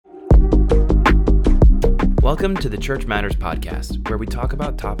Welcome to the Church Matters podcast, where we talk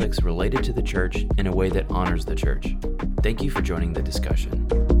about topics related to the church in a way that honors the church. Thank you for joining the discussion.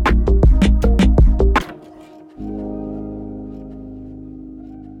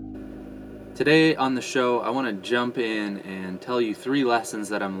 Today on the show, I want to jump in and tell you 3 lessons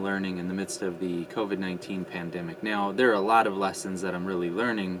that I'm learning in the midst of the COVID-19 pandemic. Now, there are a lot of lessons that I'm really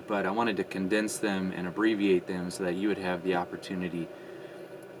learning, but I wanted to condense them and abbreviate them so that you would have the opportunity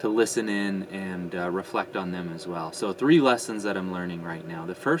to listen in and reflect on them as well. So 3 lessons that I'm learning right now.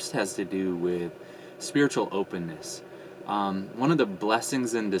 The first has to do with spiritual openness. One of the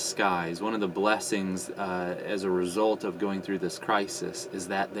blessings in disguise, one of the blessings as a result of going through this crisis is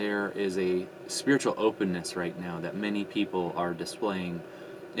that there is a spiritual openness right now that many people are displaying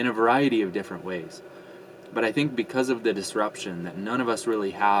in a variety of different ways. But I think because of the disruption that none of us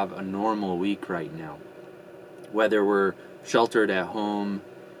really have a normal week right now, whether we're sheltered at home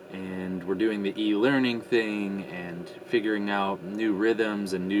and we're doing the e-learning thing and figuring out new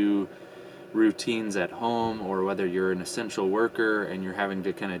rhythms and new routines at home, or whether you're an essential worker and you're having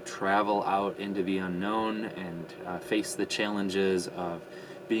to kind of travel out into the unknown and face the challenges of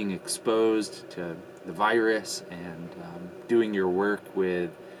being exposed to the virus and doing your work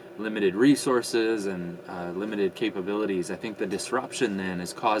with limited resources and limited capabilities. I think the disruption then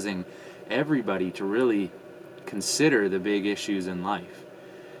is causing everybody to really consider the big issues in life.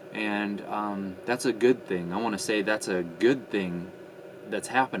 And that's a good thing. I want to say that's a good thing that's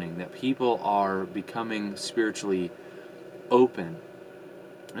happening, that people are becoming spiritually open.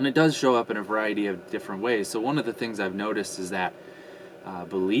 And it does show up in a variety of different ways. So one of the things I've noticed is that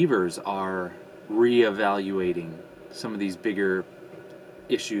believers are reevaluating some of these bigger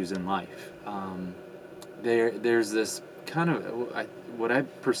issues in life. There's this kind of, what I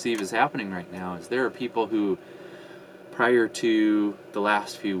perceive is happening right now is there are people who, prior to the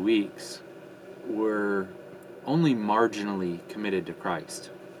last few weeks, were only marginally committed to Christ.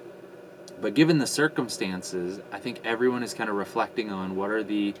 But given the circumstances, I think everyone is kind of reflecting on what are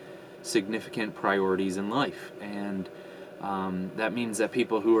the significant priorities in life. And that means that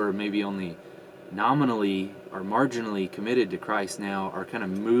people who are maybe only nominally or marginally committed to Christ now are kind of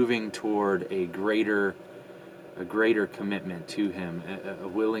moving toward a greater commitment to Him, a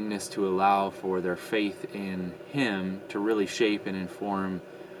willingness to allow for their faith in Him to really shape and inform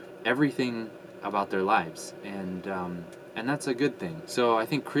everything about their lives, and that's a good thing. So I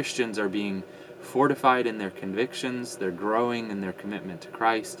think Christians are being fortified in their convictions, they're growing in their commitment to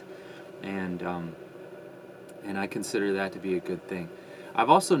Christ, and I consider that to be a good thing. I've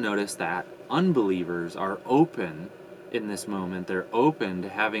also noticed that unbelievers are open in this moment. They're open to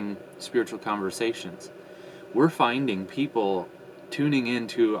having spiritual conversations. We're finding people tuning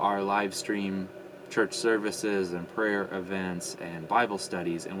into our live stream church services and prayer events and Bible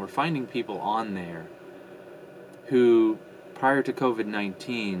studies, and we're finding people on there who, prior to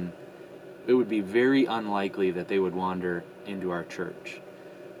COVID-19, it would be very unlikely that they would wander into our church.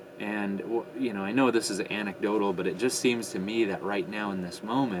 And, I know this is anecdotal, but it just seems to me that right now in this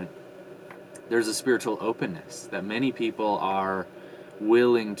moment, there's a spiritual openness, that many people are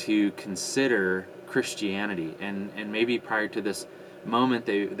willing to consider Christianity, and maybe prior to this moment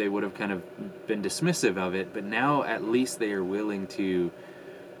they would have kind of been dismissive of it, but now at least they are willing to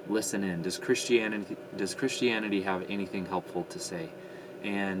listen in. Does Christianity have anything helpful to say?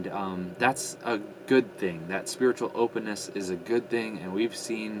 And that's a good thing. That spiritual openness is a good thing, and we've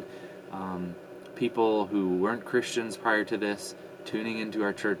seen people who weren't Christians prior to this tuning into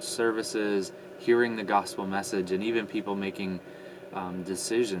our church services, hearing the gospel message, and even people making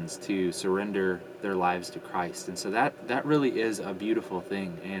decisions to surrender their lives to Christ. And so that really is a beautiful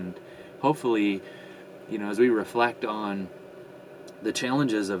thing. And hopefully, as we reflect on the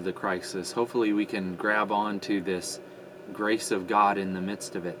challenges of the crisis, hopefully we can grab onto this grace of God in the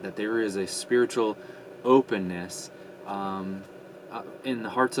midst of it, that there is a spiritual openness in the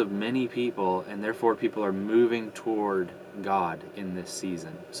hearts of many people, and therefore people are moving toward God in this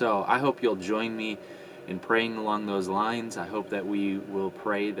season. So I hope you'll join me in praying along those lines. I hope that we will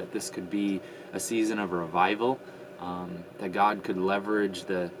pray that this could be a season of revival, that God could leverage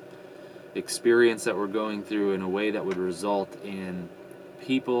the experience that we're going through in a way that would result in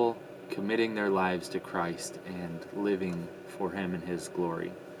people committing their lives to Christ and living for Him and His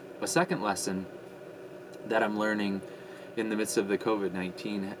glory. A second lesson that I'm learning in the midst of the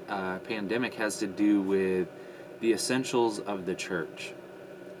COVID-19 pandemic has to do with the essentials of the church.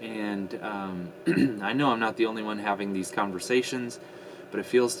 And I know I'm not the only one having these conversations, but it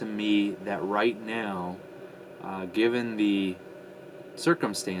feels to me that right now, given the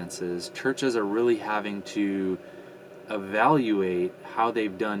circumstances, churches are really having to evaluate how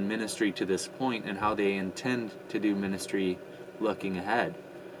they've done ministry to this point and how they intend to do ministry looking ahead.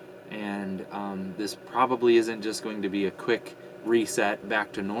 And this probably isn't just going to be a quick reset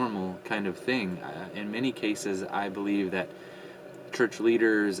back to normal kind of thing. In many cases, I believe that church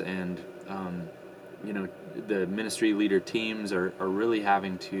leaders and the ministry leader teams are really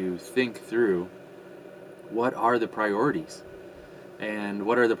having to think through what are the priorities, and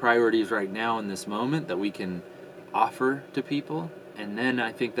what are the priorities right now in this moment that we can offer to people. And then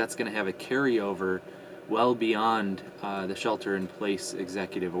I think that's going to have a carryover well beyond the shelter-in-place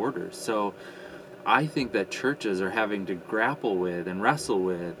executive orders. So I think that churches are having to grapple with and wrestle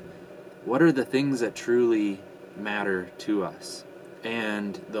with what are the things that truly matter to us.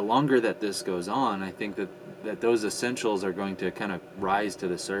 And the longer that this goes on, I think that those essentials are going to kind of rise to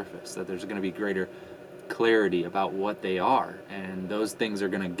the surface, that there's going to be greater clarity about what they are, and those things are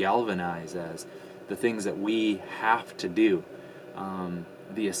going to galvanize as the things that we have to do,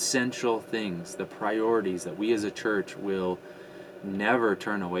 the essential things, the priorities that we as a church will never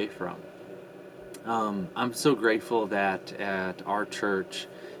turn away from. I'm so grateful that at our church,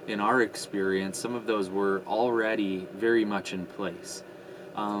 in our experience, some of those were already very much in place.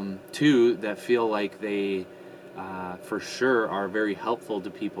 Two that feel like they for sure are very helpful to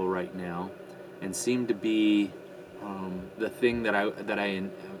people right now and seem to be the thing that I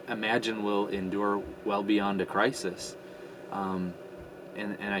imagine will endure well beyond a crisis. And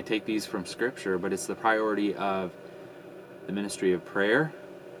I take these from Scripture, but it's the priority of the ministry of prayer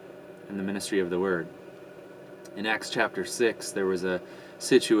and the ministry of the Word. In Acts chapter 6, there was a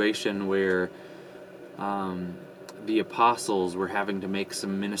situation where the apostles were having to make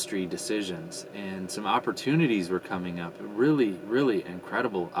some ministry decisions, and some opportunities were coming up, really, really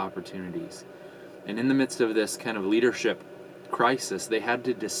incredible opportunities. And in the midst of this kind of leadership crisis, they had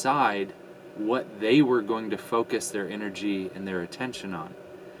to decide what they were going to focus their energy and their attention on.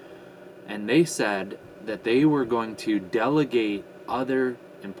 And they said that they were going to delegate other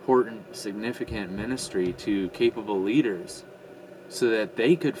important, significant ministry to capable leaders so that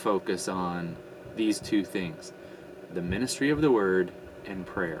they could focus on these two things: the ministry of the Word and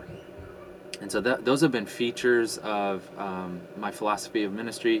prayer. And so those have been features of my philosophy of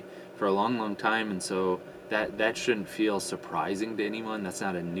ministry for a long, long time, and so that shouldn't feel surprising to anyone. That's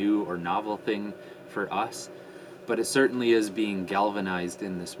not a new or novel thing for us, but it certainly is being galvanized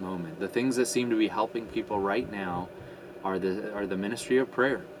in this moment. The things that seem to be helping people right now are the ministry of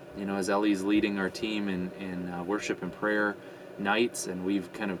prayer. You know, as Ellie's leading our team in worship and prayer nights, and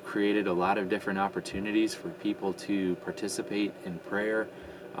we've kind of created a lot of different opportunities for people to participate in prayer,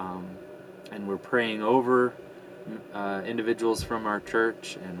 and we're praying over individuals from our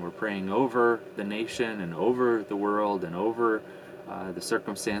church, and we're praying over the nation and over the world and over the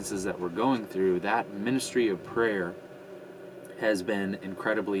circumstances that we're going through. That ministry of prayer has been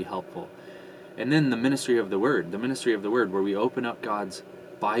incredibly helpful. And then the ministry of the Word, where we open up God's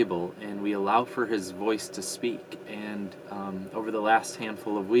Bible and we allow for His voice to speak. And over the last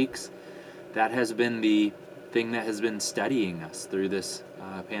handful of weeks, that has been the thing that has been steadying us through this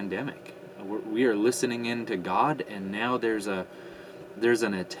pandemic. We are listening in to God, and now there's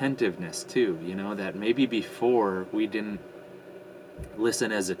an attentiveness too, that maybe before we didn't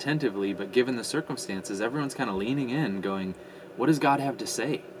listen as attentively, but given the circumstances, everyone's kind of leaning in, going, what does God have to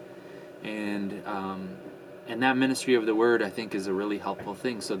say? And that ministry of the Word, I think, is a really helpful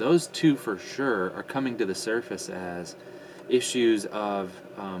thing. So those two for sure are coming to the surface as issues of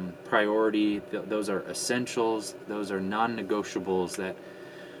priority. Those are essentials. Those are non-negotiables that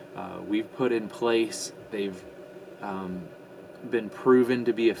we've put in place. They've been proven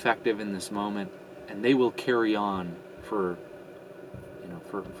to be effective in this moment, and they will carry on for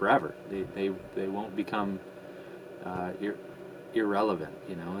forever. They won't become irrelevant.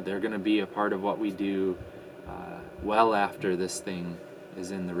 They're going to be a part of what we do well after this thing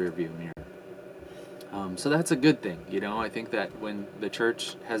is in the rearview mirror. So that's a good thing. I think that when the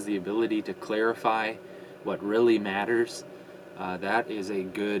church has the ability to clarify what really matters, that is a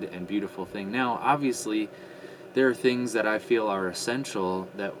good and beautiful thing. Now, obviously, there are things that I feel are essential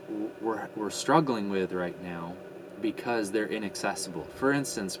that we're struggling with right now because they're inaccessible. For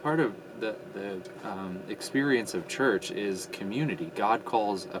instance, part of the experience of church is community. God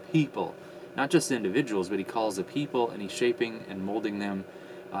calls a people, not just individuals, but He calls a people, and He's shaping and molding them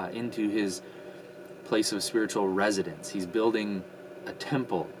into His place of spiritual residence. He's building a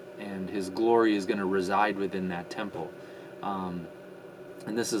temple, and His glory is going to reside within that temple.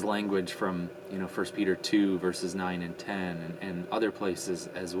 And this is language from 1 Peter 2 verses 9 and 10 and other places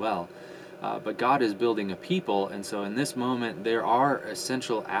as well. But God is building a people, and so in this moment there are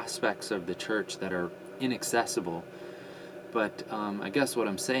essential aspects of the church that are inaccessible. But I guess what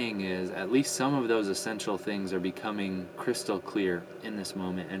I'm saying is at least some of those essential things are becoming crystal clear in this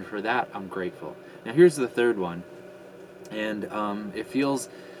moment, and for that I'm grateful. Now here's the third one, and it feels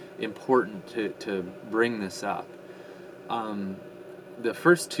important to bring this up. The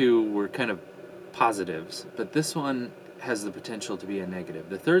first two were kind of positives, but this one has the potential to be a negative.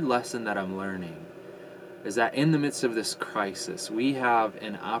 The third lesson that I'm learning is that in the midst of this crisis, we have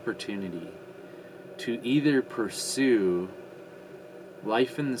an opportunity to either pursue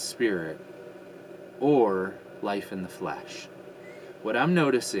life in the Spirit or life in the flesh. What I'm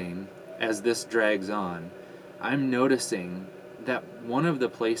noticing as this drags on, I'm noticing that one of the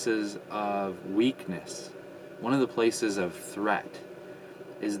places of weakness, one of the places of threat,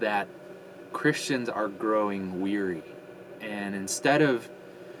 is that Christians are growing weary. And instead of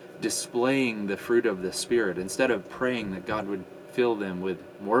displaying the fruit of the Spirit, instead of praying that God would fill them with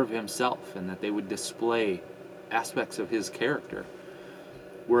more of Himself and that they would display aspects of His character,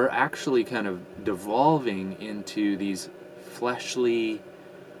 we're actually kind of devolving into these fleshly,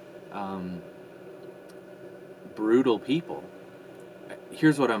 brutal people.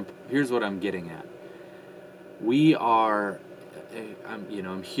 Here's what I'm getting at. We are,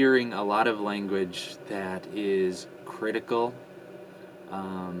 I'm hearing a lot of language that is critical.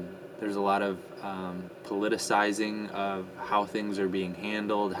 There's a lot of politicizing of how things are being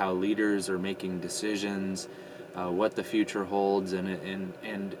handled, how leaders are making decisions, what the future holds, and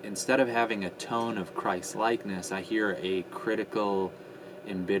instead of having a tone of Christ-likeness, I hear a critical,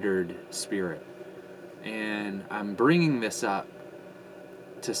 embittered spirit. And I'm bringing this up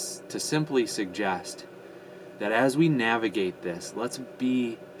to simply suggest that as we navigate this, let's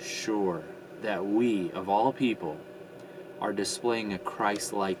be sure that we, of all people, are displaying a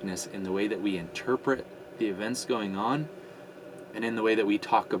Christ-likeness in the way that we interpret the events going on and in the way that we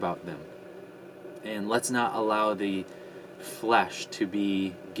talk about them. And let's not allow the flesh to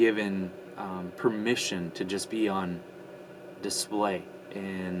be given permission to just be on display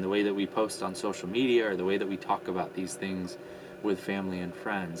in the way that we post on social media or the way that we talk about these things with family and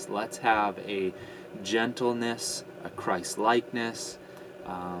friends. Let's have a gentleness, a Christ-likeness,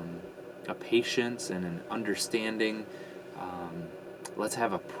 a patience and an understanding. Let's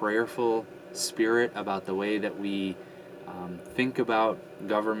have a prayerful spirit about the way that we think about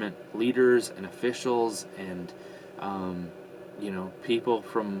government leaders and officials and people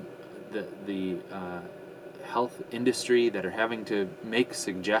from the health industry that are having to make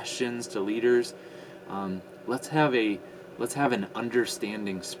suggestions to leaders. Let's have an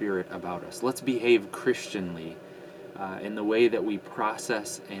understanding spirit about us. Let's behave Christianly in the way that we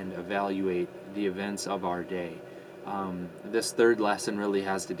process and evaluate the events of our day. This third lesson really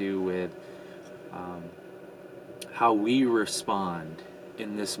has to do with how we respond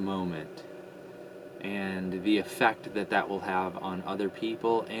in this moment and the effect that will have on other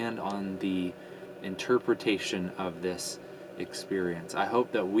people and on the interpretation of this experience. I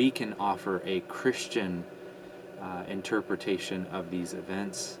hope that we can offer a Christian interpretation of these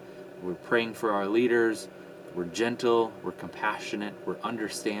events. We're praying for our leaders. We're gentle. We're compassionate. We're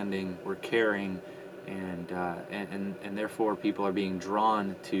understanding. We're caring. And therefore people are being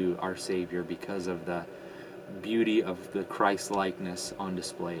drawn to our Savior because of the beauty of the Christ-likeness on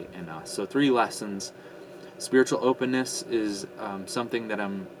display in us. So 3 lessons. Spiritual openness is something that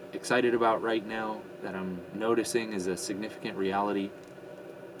I'm excited about right now, that I'm noticing is a significant reality.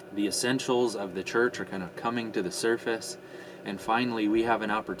 The essentials of the church are kind of coming to the surface. And finally, we have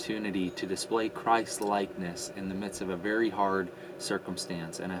an opportunity to display Christ-likeness in the midst of a very hard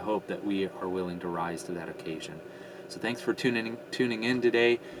circumstance, and I hope that we are willing to rise to that occasion. So thanks for tuning in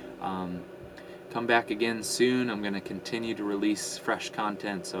today. Come back again soon. I'm going to continue to release fresh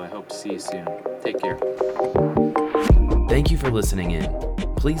content, so I hope to see you soon. Take care. Thank you for listening in.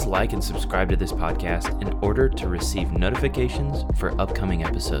 Please like and subscribe to this podcast in order to receive notifications for upcoming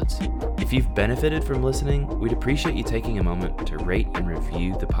episodes. If you've benefited from listening, we'd appreciate you taking a moment to rate and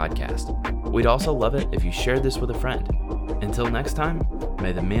review the podcast. We'd also love it if you shared this with a friend. Until next time,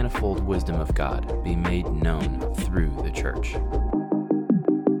 may the manifold wisdom of God be made known through the church.